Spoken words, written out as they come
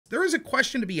there is a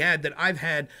question to be had that I've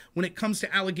had when it comes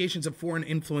to allegations of foreign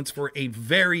influence for a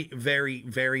very, very,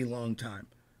 very long time.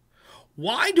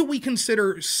 Why do we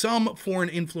consider some foreign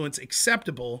influence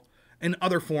acceptable and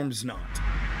other forms not?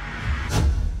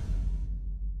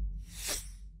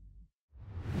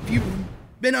 If you've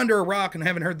been under a rock and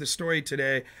haven't heard the story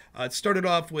today, it started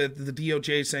off with the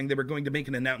DOJ saying they were going to make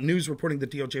an announcement, news reporting the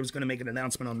DOJ was going to make an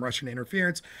announcement on Russian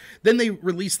interference. Then they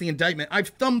released the indictment. I've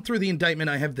thumbed through the indictment.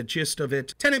 I have the gist of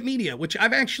it. Tenet Media, which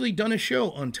I've actually done a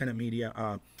show on Tenet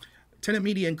Media. Tenet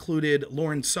Media included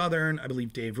Lauren Southern, I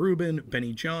believe Dave Rubin,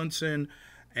 Benny Johnson,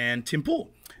 and Tim Pool.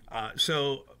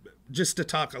 So just to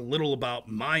talk a little about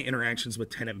my interactions with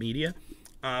Tenet Media,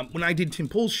 when I did Tim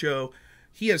Pool's show,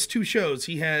 he has two shows.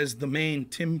 He has the main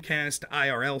Timcast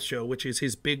IRL show, which is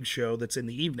his big show that's in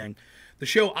the evening. The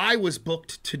show I was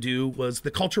booked to do was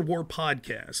the Culture War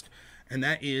podcast, and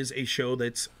that is a show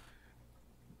that's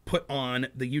put on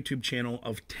the YouTube channel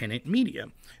of Tenet Media,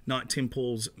 not Tim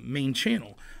Pool's main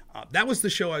channel. That was the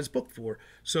show I was booked for.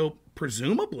 So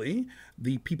presumably,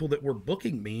 the people that were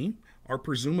booking me are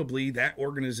presumably that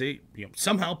organization,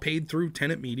 somehow paid through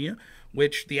Tenet Media,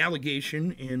 which the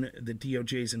allegation in the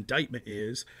DOJ's indictment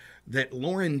is that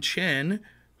Lauren Chen,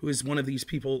 who is one of these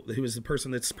people, who is the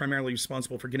person that's primarily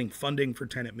responsible for getting funding for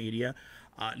Tenet Media,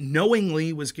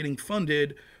 knowingly was getting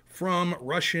funded from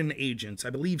Russian agents.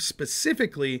 I believe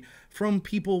specifically from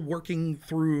people working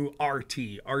through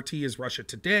RT. RT is Russia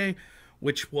Today,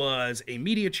 which was a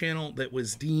media channel that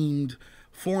was deemed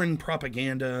foreign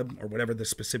propaganda, or whatever the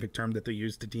specific term that they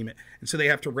use to deem it. And so they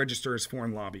have to register as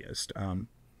foreign lobbyist.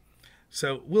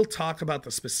 So we'll talk about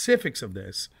the specifics of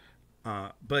this.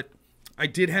 But I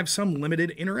did have some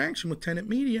limited interaction with Tenet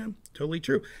Media. Totally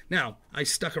true. Now, I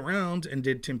stuck around and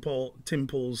did Tim Pool's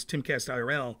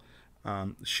Timcast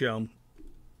IRL show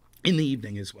in the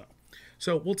evening as well.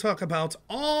 So we'll talk about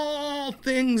all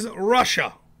things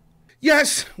Russia.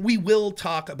 Yes, we will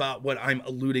talk about what I'm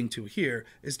alluding to here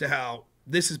as to how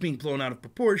this is being blown out of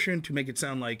proportion to make it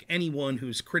sound like anyone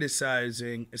who's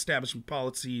criticizing establishment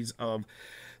policies of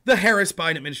the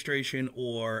Harris-Biden administration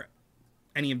or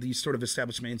any of these sort of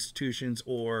establishment institutions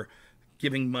or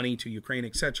giving money to Ukraine,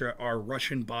 etc., are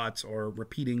Russian bots or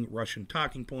repeating Russian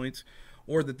talking points,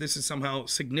 or that this is somehow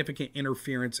significant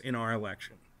interference in our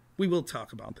election. We will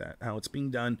talk about that, how it's being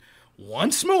done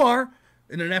once more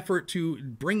in an effort to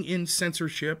bring in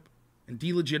censorship and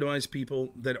delegitimize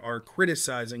people that are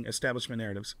criticizing establishment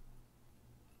narratives.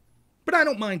 But I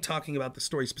don't mind talking about the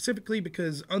story specifically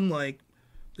because, unlike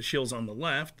the shills on the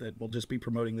left that will just be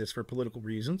promoting this for political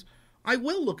reasons, I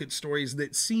will look at stories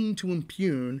that seem to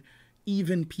impugn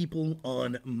even people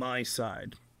on my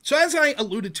side. So as I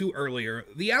alluded to earlier,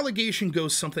 the allegation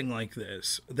goes something like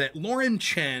this, that Lauren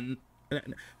Chen...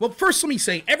 Well, first let me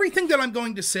say, everything that I'm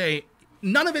going to say,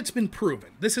 none of it's been proven.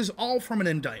 This is all from an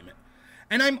indictment.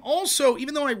 And I'm also,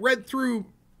 even though I read through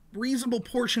reasonable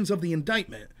portions of the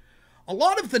indictment, a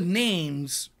lot of the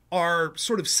names are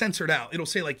sort of censored out. It'll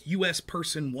say like U.S.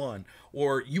 person 1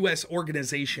 or U.S.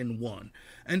 organization 1.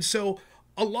 And so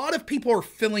a lot of people are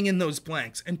filling in those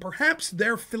blanks, and perhaps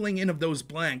their filling in of those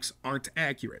blanks aren't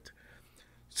accurate.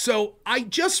 So I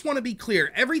just want to be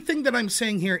clear. Everything that I'm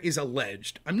saying here is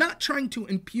alleged. I'm not trying to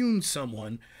impugn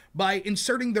someone by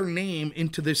inserting their name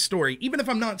into this story. Even if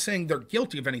I'm not saying they're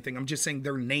guilty of anything, I'm just saying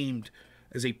they're named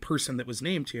as a person that was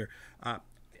named here.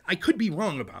 I could be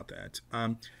wrong about that.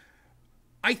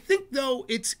 I think, though,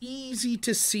 it's easy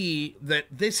to see that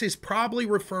this is probably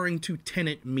referring to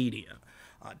Tenet Media.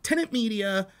 Tenet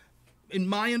Media, in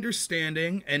my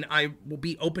understanding, and I will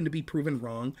be open to be proven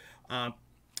wrong,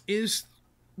 is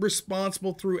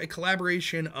responsible through a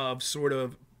collaboration of sort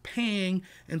of paying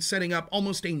and setting up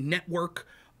almost a network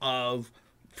of,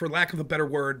 for lack of a better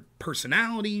word,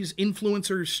 personalities,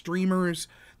 influencers, streamers,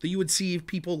 that you would see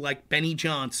people like Benny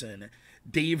Johnson,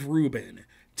 Dave Rubin,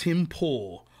 Tim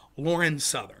Pool, Lauren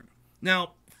Southern.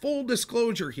 Now, full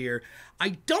disclosure here,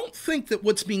 I don't think that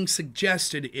what's being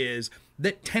suggested is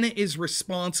that Tenet is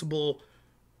responsible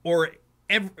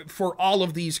for all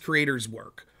of these creators'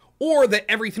 work, or that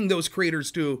everything those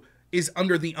creators do is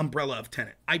under the umbrella of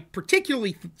Tenet. I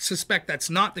particularly suspect that's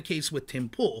not the case with Tim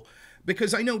Pool,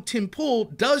 because I know Tim Pool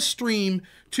does stream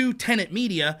to Tenet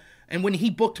Media, and when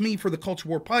he booked me for the Culture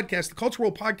War podcast, the Culture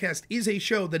War podcast is a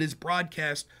show that is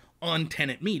broadcast on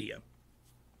Tenet Media.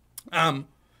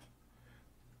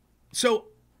 So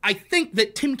I think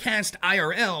that Timcast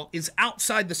IRL is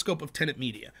outside the scope of Tenet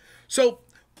Media. So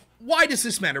why does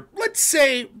this matter? Let's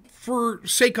say, for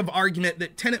sake of argument,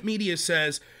 that Tenet Media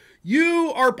says,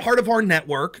 you are part of our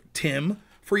network, Tim,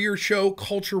 for your show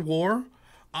Culture War,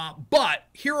 but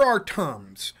here are our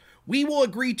terms. we will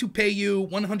agree to pay you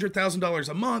 $100,000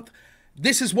 a month.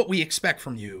 This is what we expect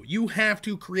from you. You have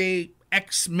to create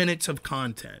X minutes of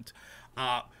content.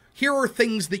 Here are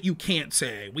things that you can't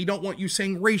say. We don't want you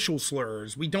saying racial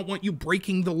slurs. We don't want you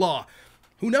breaking the law.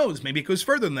 Who knows? Maybe it goes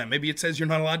further than that. Maybe it says you're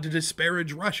not allowed to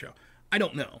disparage Russia. I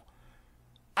don't know.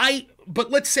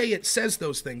 But let's say it says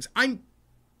those things.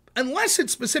 Unless it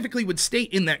specifically would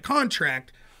state in that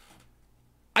contract,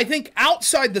 I think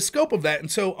outside the scope of that,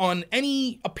 and so on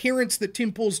any appearance that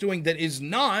Tim Pool's doing that is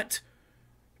not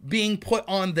being put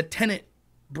on the Tenet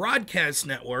broadcast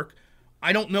network,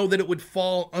 I don't know that it would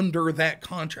fall under that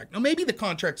contract. Now, maybe the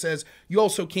contract says you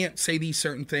also can't say these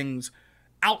certain things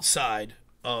outside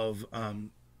of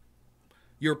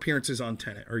your appearances on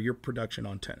Tenet or your production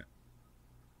on Tenet.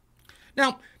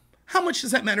 Now, how much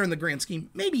does that matter in the grand scheme?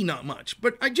 Maybe not much,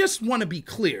 but I just want to be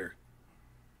clear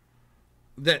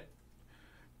that,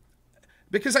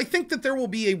 because I think that there will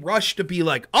be a rush to be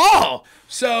like, oh,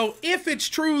 so if it's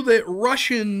true that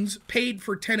Russians paid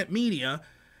for Tenet Media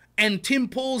and Tim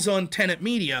Pool's on Tenet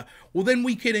Media, well, then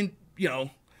we could,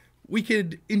 we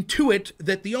could intuit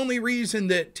that the only reason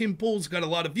that Tim Pool's got a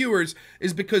lot of viewers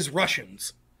is because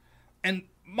Russians. And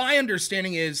my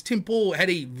understanding is Tim Pool had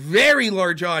a very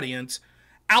large audience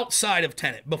outside of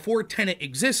Tenet, before Tenet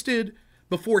existed,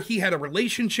 before he had a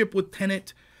relationship with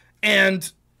Tenet,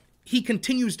 and he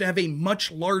continues to have a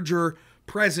much larger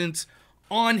presence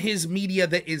on his media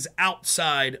that is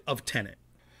outside of Tenet.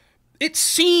 It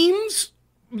seems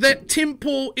that Tim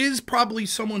Pool is probably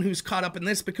someone who's caught up in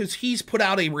this because he's put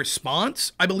out a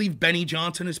response. I believe Benny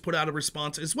Johnson has put out a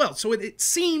response as well. So it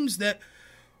seems that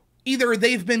either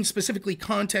they've been specifically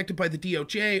contacted by the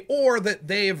DOJ or that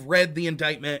they have read the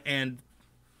indictment and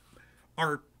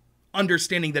are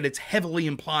understanding that it's heavily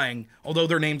implying, although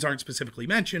their names aren't specifically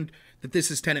mentioned, that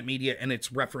this is Tenet Media and it's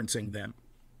referencing them.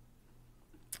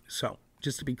 So,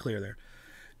 just to be clear there.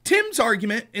 Tim's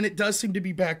argument, and it does seem to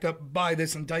be backed up by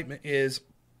this indictment, is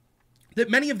that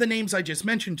many of the names I just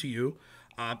mentioned to you,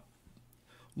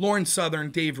 Lauren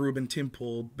Southern, Dave Rubin, Tim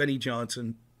Pool, Benny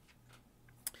Johnson,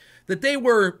 that they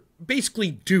were basically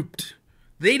duped.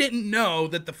 They didn't know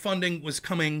that the funding was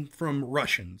coming from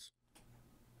Russians.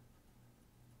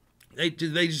 They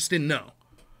just didn't know.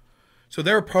 So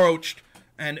they're approached,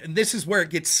 and this is where it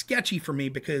gets sketchy for me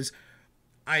because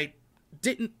I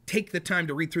didn't take the time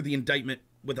to read through the indictment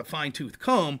with a fine-tooth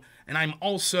comb, and I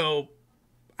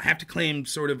have to claim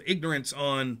sort of ignorance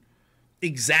on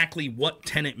exactly what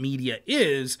Tenet Media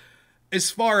is,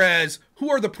 as far as who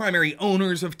are the primary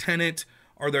owners of Tenet,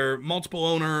 are there multiple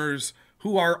owners,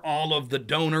 who are all of the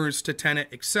donors to Tenet,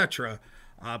 etc.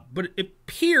 But it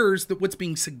appears that what's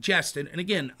being suggested, and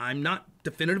again, I'm not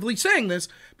definitively saying this,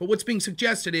 but what's being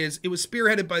suggested is it was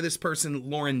spearheaded by this person,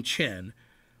 Lauren Chen.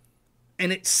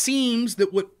 And it seems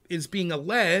that what is being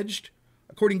alleged,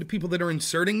 according to people that are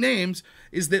inserting names,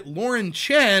 is that Lauren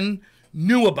Chen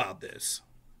knew about this.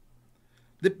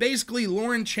 That basically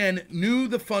Lauren Chen knew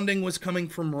the funding was coming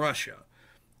from Russia.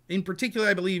 In particular,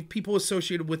 I believe people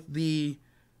associated with the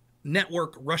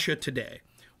network Russia Today,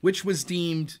 which was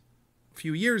deemed a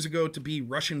few years ago to be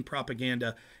Russian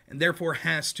propaganda and therefore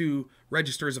has to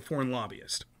register as a foreign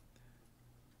lobbyist.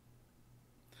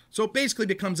 So it basically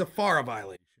becomes a FARA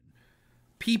violation.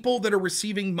 People that are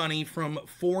receiving money from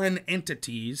foreign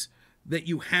entities that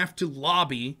you have to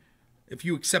lobby, if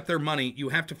you accept their money, you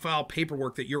have to file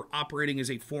paperwork that you're operating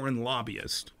as a foreign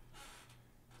lobbyist.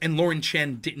 And Lauren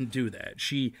Chen didn't do that.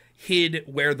 She hid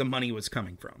where the money was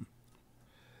coming from.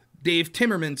 Dave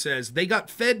Timmerman says, they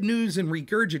got fed news and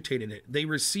regurgitated it. They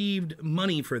received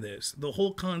money for this. The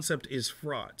whole concept is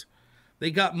fraught.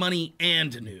 They got money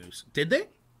and news. Did they?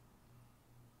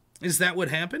 Is that what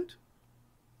happened?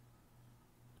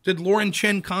 Did Lauren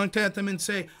Chen contact them and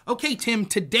say, okay, Tim,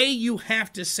 today you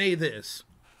have to say this?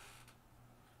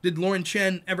 Did Lauren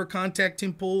Chen ever contact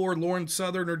Tim Pool or Lauren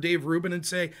Southern or Dave Rubin and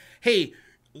say, hey,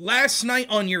 last night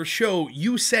on your show,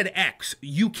 you said X.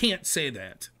 You can't say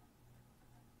that.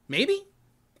 Maybe?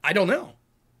 I don't know.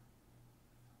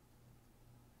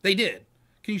 They did.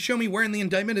 Can you show me where in the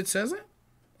indictment it says it?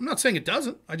 I'm not saying it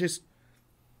doesn't.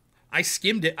 I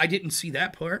skimmed it. I didn't see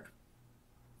that part.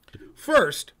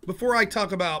 First, before I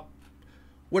talk about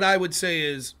what I would say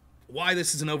is why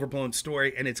this is an overblown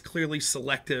story and it's clearly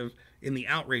selective in the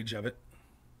outrage of it,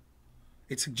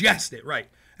 it suggests it, right?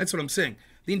 That's what I'm saying.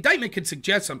 The indictment could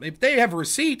suggest something. If they have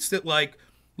receipts that like,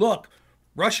 look,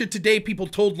 Russia Today people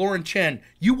told Lauren Chen,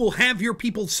 you will have your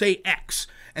people say X.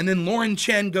 And then Lauren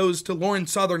Chen goes to Lauren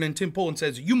Southern and Tim Pool and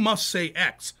says, you must say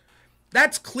X.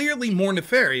 That's clearly more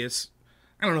nefarious.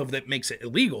 I don't know if that makes it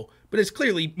illegal, but it's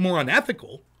clearly more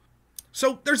unethical.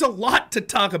 So there's a lot to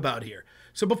talk about here.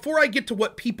 So before I get to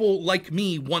what people like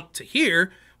me want to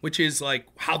hear, which is like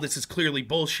how this is clearly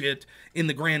bullshit in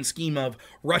the grand scheme of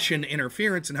Russian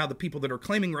interference and how the people that are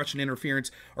claiming Russian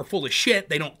interference are full of shit.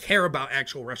 They don't care about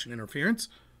actual Russian interference.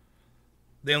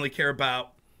 They only care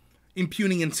about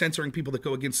impugning and censoring people that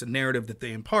go against the narrative that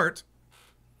they impart.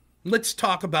 Let's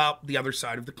talk about the other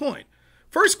side of the coin.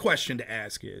 First question to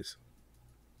ask is,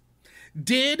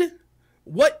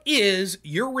 what is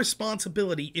your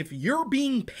responsibility if you're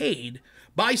being paid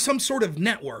by some sort of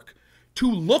network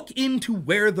to look into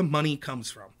where the money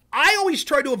comes from? I always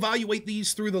try to evaluate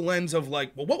these through the lens of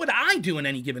like, well, what would I do in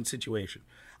any given situation?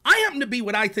 I happen to be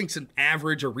what I think's an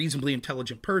average or reasonably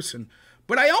intelligent person,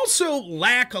 but I also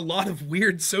lack a lot of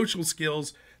weird social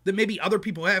skills that maybe other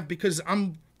people have because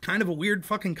I'm kind of a weird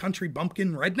fucking country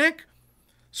bumpkin redneck.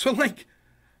 So like,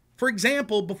 for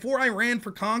example, before I ran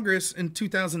for Congress in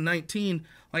 2019,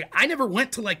 like I never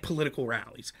went to like political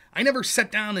rallies. I never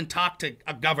sat down and talked to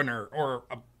a governor or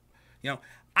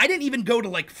I didn't even go to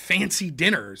like fancy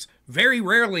dinners, very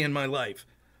rarely in my life.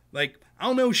 Like, I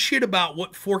don't know shit about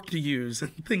what fork to use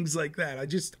and things like that.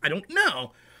 I don't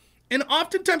know. And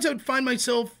oftentimes I would find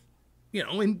myself,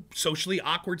 in socially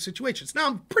awkward situations. Now,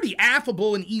 I'm pretty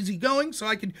affable and easygoing, so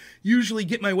I could usually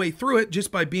get my way through it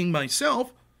just by being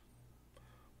myself.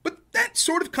 But that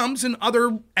sort of comes in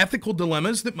other ethical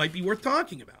dilemmas that might be worth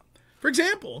talking about. For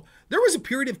example, there was a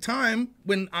period of time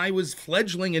when I was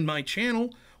fledgling in my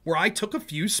channel where I took a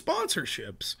few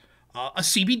sponsorships. A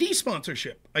CBD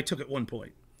sponsorship I took at one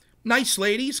point. Nice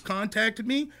ladies contacted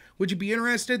me. Would you be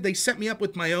interested? They set me up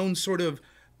with my own sort of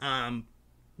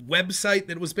website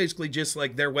that was basically just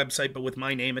like their website but with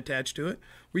my name attached to it,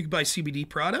 where you could buy CBD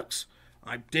products.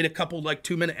 I did a couple like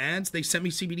 2-minute ads. They sent me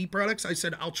CBD products. I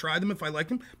said, I'll try them if I like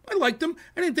them. I liked them.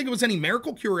 I didn't think it was any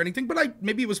miracle cure or anything, but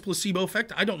maybe it was placebo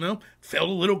effect. I don't know. Felt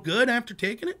a little good after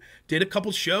taking it. Did a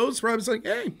couple shows where I was like,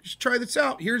 hey, you should try this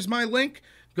out. Here's my link.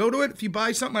 Go to it. If you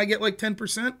buy something, I get like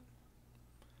 10%.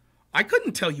 I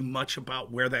couldn't tell you much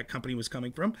about where that company was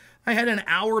coming from. I had an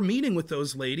hour meeting with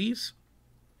those ladies.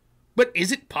 But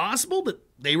is it possible that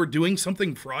they were doing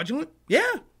something fraudulent?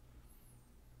 Yeah.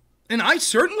 And I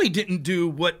certainly didn't do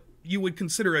what you would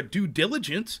consider a due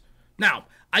diligence. Now,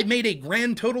 I made a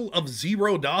grand total of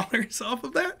 $0 off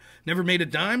of that. Never made a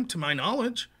dime to my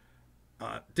knowledge.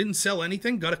 Didn't sell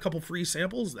anything. Got a couple free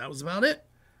samples. That was about it.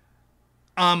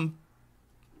 But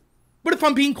if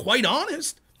I'm being quite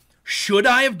honest, should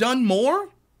I have done more?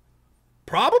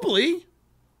 Probably.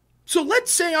 So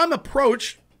let's say I'm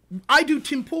approached. I do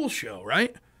Tim Pool's show,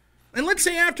 right? And let's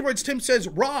say afterwards Tim says,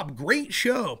 Rob, great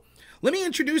show. Let me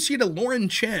introduce you to Lauren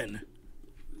Chen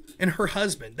and her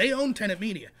husband. They own Tenet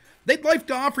Media. They'd like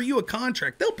to offer you a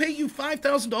contract. They'll pay you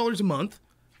 $5,000 a month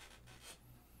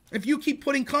if you keep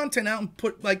putting content out and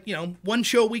put one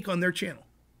show a week on their channel.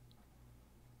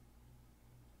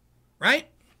 Right?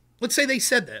 Let's say they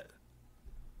said that.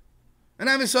 And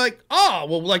I was like, oh,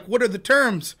 well, like, what are the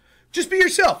terms? Just be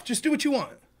yourself. Just do what you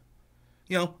want.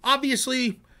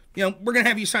 Obviously, we're going to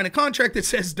have you sign a contract that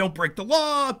says don't break the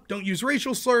law, don't use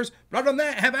racial slurs. But other than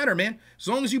that, have at her, man. As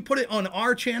long as you put it on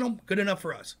our channel, good enough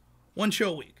for us. One show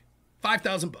a week.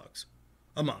 $5,000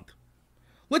 a month.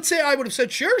 Let's say I would have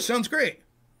said, sure, sounds great.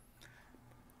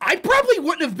 I probably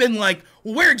wouldn't have been like,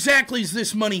 well, where exactly is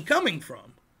this money coming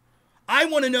from? I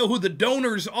want to know who the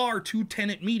donors are to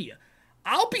Tenet Media.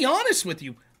 I'll be honest with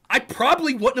you. I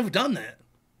probably wouldn't have done that.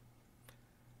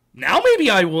 Now maybe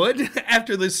I would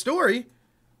after this story.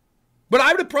 But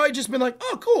I would have probably just been like,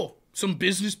 oh, cool. Some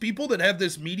business people that have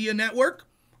this media network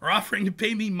are offering to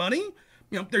pay me money.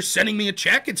 They're sending me a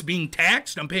check. It's being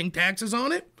taxed. I'm paying taxes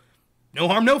on it. No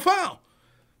harm, no foul.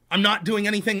 I'm not doing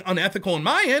anything unethical on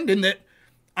my end in that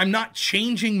I'm not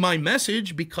changing my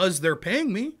message because they're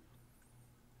paying me.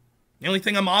 The only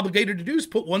thing I'm obligated to do is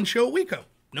put one show a week up.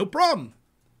 No problem.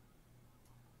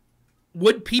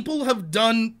 Would people have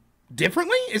done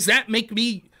differently? Is that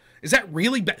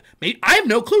really bad? I have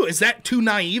no clue. Is that too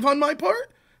naive on my part?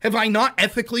 Have I not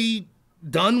ethically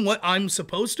done what I'm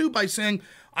supposed to by saying,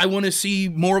 I want to see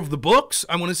more of the books.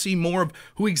 I want to see more of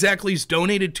who exactly is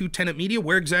donated to Tenet Media.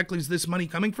 Where exactly is this money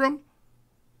coming from?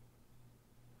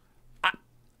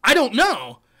 I don't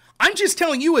know. I'm just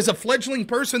telling you as a fledgling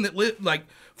person that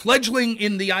fledgling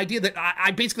in the idea that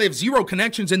I basically have zero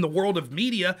connections in the world of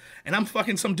media and I'm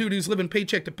fucking some dude who's living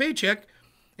paycheck to paycheck.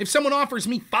 If someone offers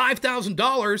me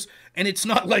 $5,000 and it's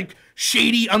not like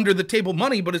shady under the table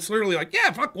money, but it's literally like,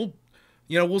 yeah, fuck,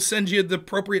 we'll send you the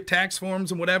appropriate tax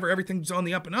forms and whatever. Everything's on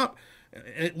the up and up.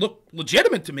 And it looked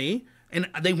legitimate to me and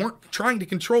they weren't trying to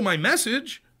control my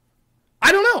message.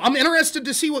 I don't know. I'm interested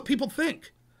to see what people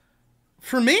think.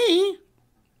 For me,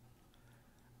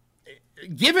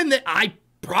 given that I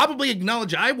probably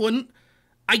acknowledge I wouldn't.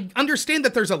 I understand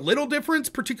that there's a little difference,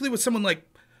 particularly with someone like,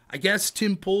 I guess,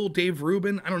 Tim Pool, Dave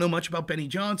Rubin. I don't know much about Benny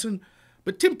Johnson,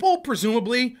 but Tim Pool,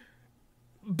 presumably,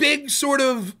 big sort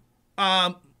of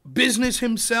business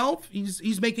himself.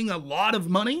 He's making a lot of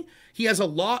money. He has a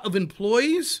lot of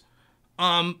employees.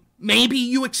 Maybe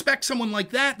you expect someone like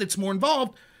that that's more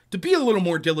involved to be a little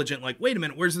more diligent. Like, wait a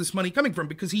minute, where's this money coming from?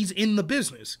 Because he's in the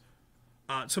business.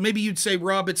 So maybe you'd say,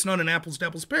 Rob, it's not an apples to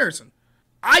apples comparison.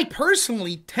 I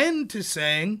personally tend to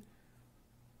saying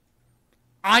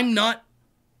I'm not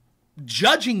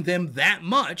judging them that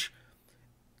much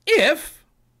if,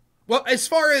 well, as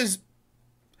far as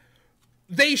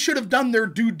they should have done their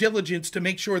due diligence to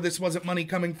make sure this wasn't money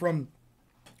coming from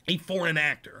a foreign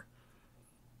actor.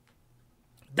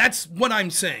 That's what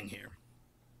I'm saying here.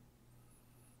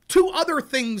 Two other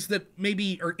things that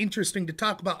maybe are interesting to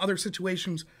talk about, other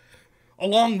situations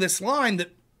along this line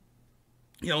that,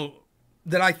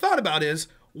 that I thought about is,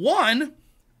 one,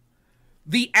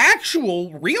 the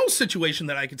actual real situation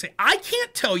that I could say. I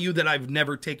can't tell you that I've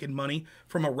never taken money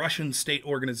from a Russian state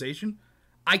organization.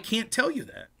 I can't tell you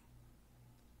that.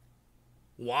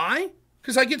 Why?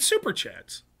 Because I get super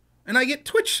chats and I get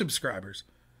Twitch subscribers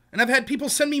and I've had people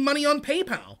send me money on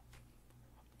PayPal.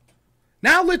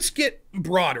 Now let's get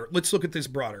broader. Let's look at this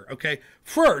broader, okay?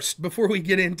 First, before we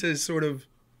get into sort of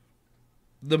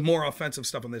the more offensive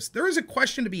stuff on this, there is a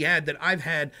question to be had that I've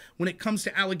had when it comes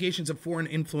to allegations of foreign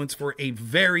influence for a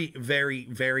very, very,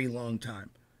 very long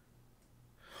time.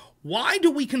 Why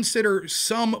do we consider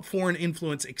some foreign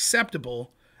influence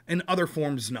acceptable and other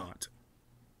forms not?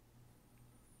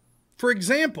 For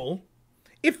example,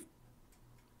 if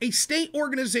a state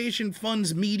organization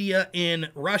funds media in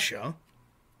Russia,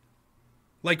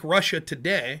 like Russia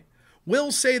Today,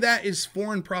 we'll say that is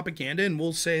foreign propaganda, and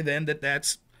we'll say then that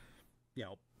that's,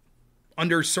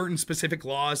 under certain specific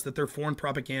laws that they're foreign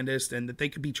propagandists and that they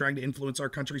could be trying to influence our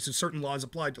country, so certain laws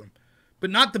apply to them. But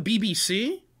not the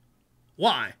BBC?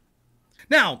 Why?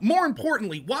 Now, more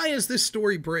importantly, why is this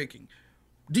story breaking?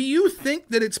 Do you think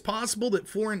that it's possible that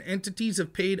foreign entities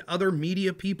have paid other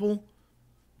media people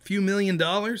a few $1 million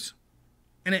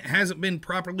and it hasn't been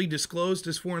properly disclosed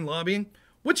as foreign lobbying?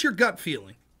 What's your gut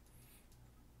feeling?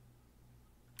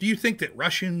 Do you think that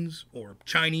Russians or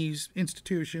Chinese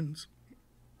institutions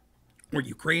or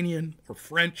Ukrainian or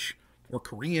French or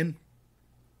Korean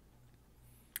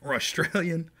or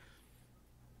Australian,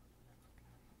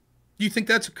 do you think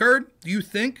that's occurred? Do you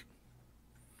think?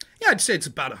 Yeah, I'd say it's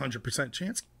about 100%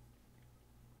 chance.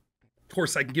 Of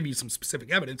course, I can give you some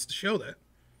specific evidence to show that.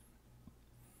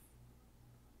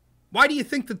 Why do you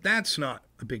think that that's not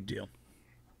a big deal?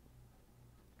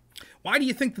 Why do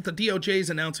you think that the DOJ is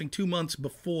announcing 2 months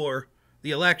before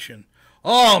the election,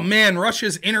 oh man,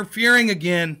 Russia's interfering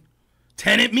again?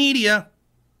 Tenet media.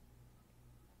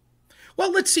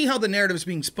 Well, let's see how the narrative is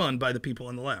being spun by the people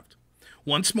on the left.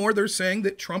 Once more, they're saying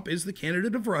that Trump is the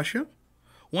candidate of Russia.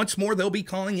 Once more, they'll be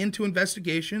calling into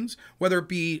investigations, whether it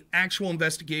be actual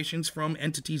investigations from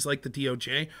entities like the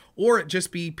DOJ, or it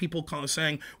just be people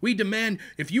saying, we demand,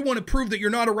 if you want to prove that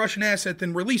you're not a Russian asset,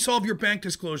 then release all of your bank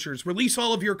disclosures, release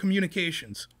all of your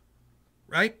communications,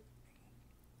 right?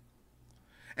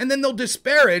 And then they'll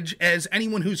disparage as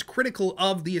anyone who's critical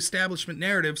of the establishment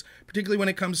narratives, particularly when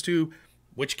it comes to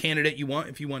which candidate you want,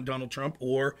 if you want Donald Trump,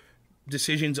 or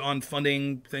decisions on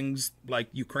funding things like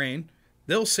Ukraine.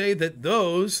 They'll say that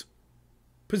those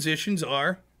positions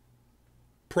are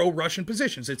pro-Russian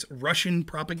positions. It's Russian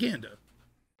propaganda.